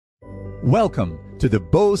Welcome to the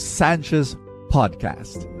Bo Sanchez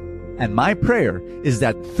podcast. And my prayer is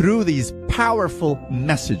that through these powerful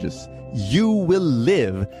messages, you will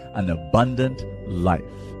live an abundant life.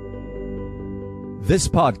 This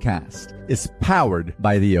podcast is powered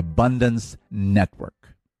by the Abundance Network.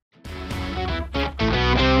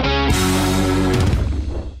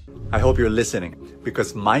 I hope you're listening,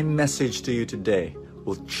 because my message to you today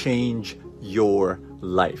will change your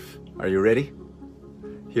life. Are you ready?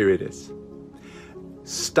 Here it is.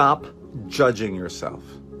 Stop judging yourself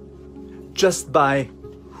just by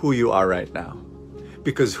who you are right now.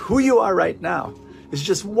 Because who you are right now is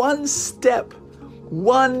just one step,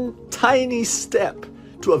 one tiny step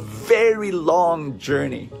to a very long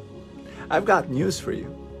journey. I've got news for you.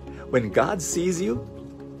 When God sees you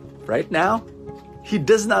right now, He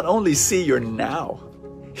does not only see your now,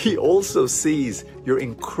 He also sees your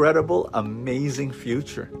incredible, amazing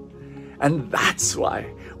future. And that's why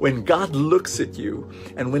when God looks at you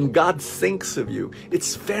and when God thinks of you,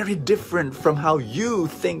 it's very different from how you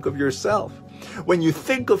think of yourself. When you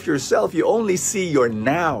think of yourself, you only see your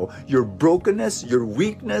now, your brokenness, your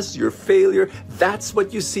weakness, your failure. That's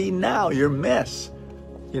what you see now, your mess.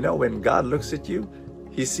 You know, when God looks at you,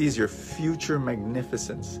 He sees your future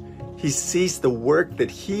magnificence. He sees the work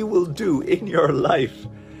that He will do in your life.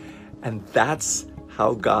 And that's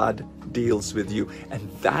how God deals with you. And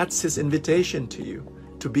that's His invitation to you,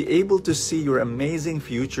 to be able to see your amazing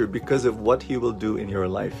future because of what He will do in your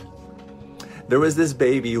life. There was this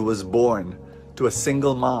baby who was born to a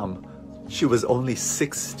single mom. She was only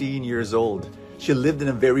 16 years old. She lived in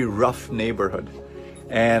a very rough neighborhood.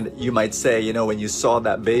 And you might say, you know, when you saw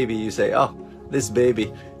that baby, you say, oh, this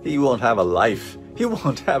baby, he won't have a life. He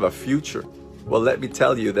won't have a future. Well, let me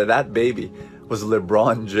tell you that baby was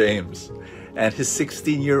LeBron James. And his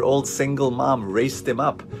 16-year-old single mom raised him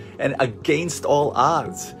up. And against all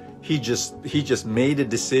odds, he just made a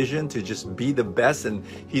decision to just be the best. And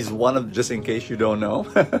he's one of, just in case you don't know,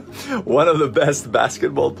 one of the best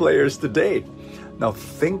basketball players to date. Now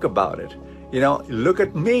think about it. You know, look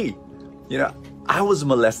at me. You know, I was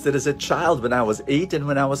molested as a child when I was 8 and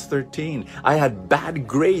when I was 13. I had bad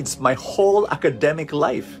grades my whole academic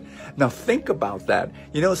life. Now think about that.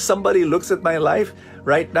 You know, somebody looks at my life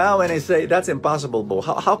right now and they say, that's impossible, Bo.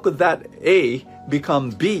 How could that A become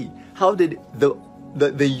B? How did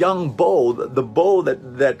the young Bo, the Bo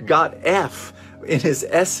that got F in his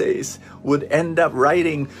essays, would end up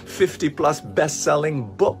writing 50 plus best-selling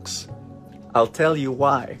books? I'll tell you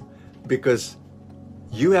why. Because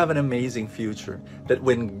you have an amazing future, that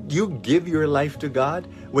when you give your life to God,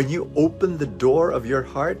 when you open the door of your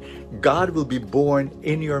heart, God will be born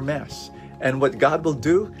in your mess. And what God will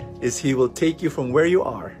do is He will take you from where you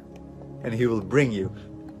are and He will bring you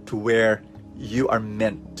to where you are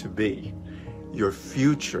meant to be. Your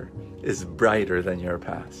future is brighter than your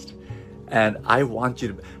past. And I want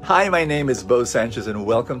you to... Hi, my name is Bo Sanchez and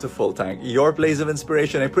welcome to FULLTANK, your place of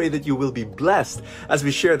inspiration. I pray that you will be blessed as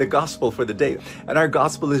we share the gospel for the day. And our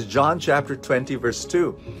gospel is John chapter 20, verse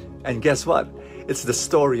 2. And guess what? It's the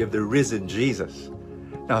story of the risen Jesus.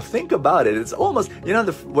 Now think about it. It's almost, you know,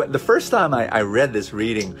 the first time I read this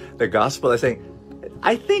reading, the gospel, I say,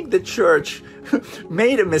 I think the church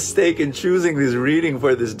made a mistake in choosing this reading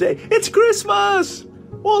for this day. It's Christmas!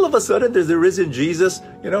 All of a sudden, there's the risen Jesus,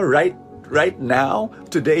 you know, right now,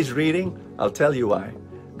 today's reading. I'll tell you why.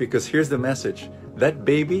 Because here's the message. That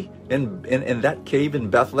baby in that cave in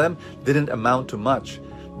Bethlehem didn't amount to much.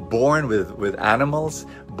 Born with animals,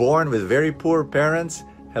 born with very poor parents.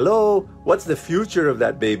 Hello, what's the future of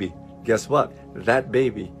that baby? Guess what? That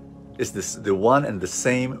baby is the one and the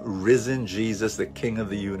same risen Jesus, the King of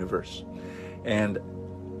the universe. And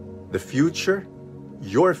the future,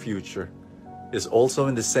 your future, is also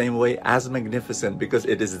in the same way as magnificent, because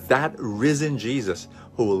it is that risen Jesus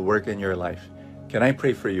who will work in your life. Can I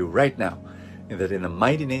pray for you right now? And that in the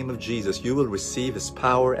mighty name of Jesus, you will receive His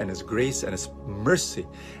power and His grace and His mercy,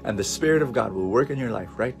 and the Spirit of God will work in your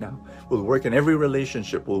life right now, will work in every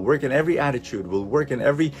relationship, will work in every attitude, will work in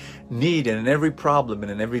every need and in every problem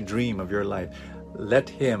and in every dream of your life. Let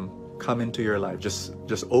Him come into your life. Just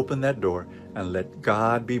open that door and let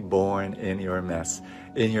God be born in your mess,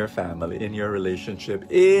 in your family, in your relationship.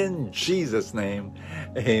 In Jesus' name,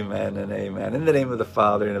 amen and amen. In the name of the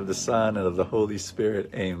Father, and of the Son, and of the Holy Spirit,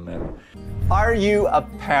 amen. Are you a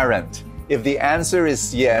parent? If the answer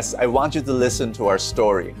is yes, I want you to listen to our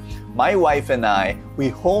story. My wife and I, we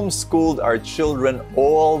homeschooled our children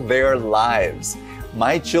all their lives.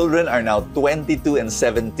 My children are now 22 and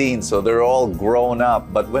 17, so they're all grown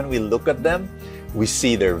up. But when we look at them, We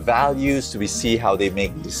see their values, we see how they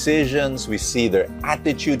make decisions, we see their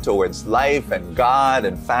attitude towards life and God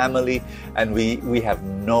and family, and we have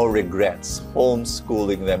no regrets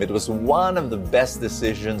homeschooling them. It was one of the best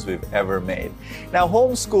decisions we've ever made. Now,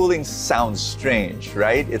 homeschooling sounds strange,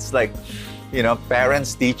 right? It's like,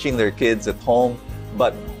 parents teaching their kids at home,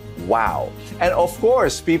 but wow. And of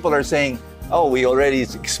course, people are saying, oh, we already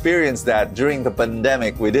experienced that during the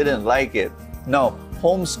pandemic, we didn't like it. No.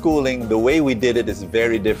 Homeschooling, the way we did it is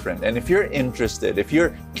very different. And if you're interested, if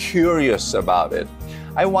you're curious about it,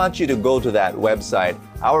 I want you to go to that website.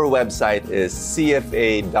 Our website is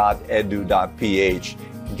cfa.edu.ph.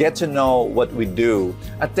 Get to know what we do.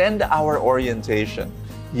 Attend our orientation.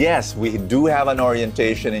 Yes, we do have an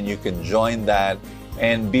orientation, and you can join that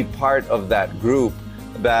and be part of that group.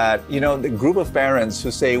 That, the group of parents who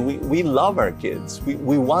say, we love our kids.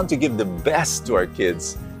 We want to give the best to our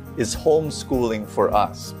kids. Is homeschooling for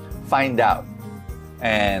us? Find out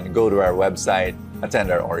and go to our website,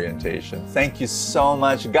 attend our orientation. Thank you so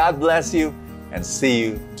much. God bless you, and see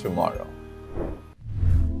you tomorrow.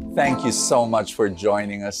 Thank you so much for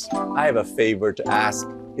joining us. I have a favor to ask.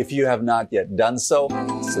 If you have not yet done so,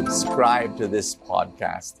 subscribe to this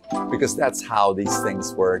podcast, because that's how these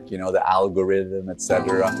things work, the algorithm,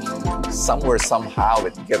 etc. Somewhere, somehow,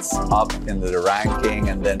 it gets up into the ranking,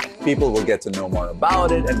 and then people will get to know more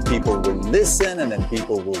about it, and people will listen, and then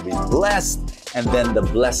people will be blessed, and then the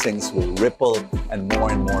blessings will ripple, and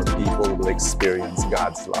more people will experience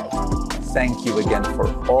God's love. Thank you again for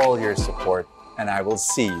all your support, and I will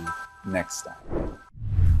see you next time.